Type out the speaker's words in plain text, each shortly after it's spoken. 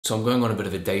So I'm going on a bit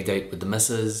of a day date with the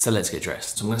missus, so let's get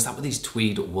dressed. So I'm gonna start with these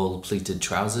tweed wool pleated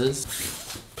trousers.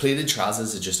 Pleated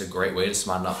trousers are just a great way to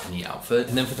smarten up any outfit.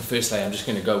 And then for the first day, I'm just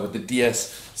gonna go with the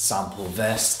DS sample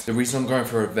vest. The reason I'm going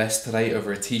for a vest today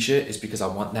over a t-shirt is because I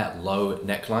want that low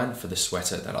neckline for the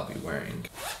sweater that I'll be wearing.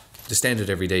 The standard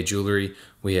everyday jewelry,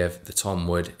 we have the Tom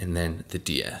Wood and then the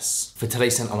DS. For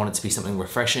today's scent, I want it to be something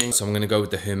refreshing, so I'm gonna go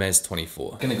with the Hermes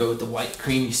 24. I'm gonna go with the white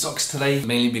creamy socks today,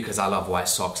 mainly because I love white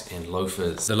socks and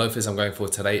loafers. The loafers I'm going for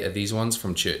today are these ones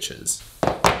from Churches.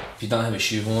 If you don't have a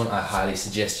shoe horn, I highly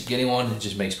suggest you getting one. It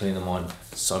just makes putting them on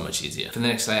so much easier. For the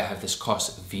next day, I have this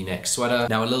COS V-neck sweater.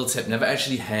 Now a little tip, never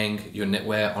actually hang your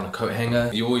knitwear on a coat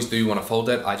hanger. You always do wanna fold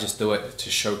it. I just do it to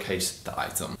showcase the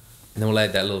item. And then we'll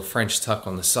add that little French tuck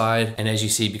on the side. And as you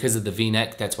see, because of the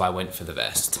V-neck, that's why I went for the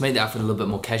vest. To make the outfit a little bit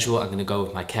more casual, I'm gonna go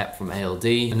with my cap from ALD.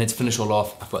 And then to finish all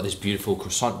off, I've got this beautiful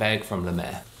croissant bag from Le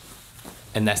Maire.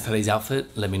 And that's today's outfit.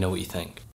 Let me know what you think.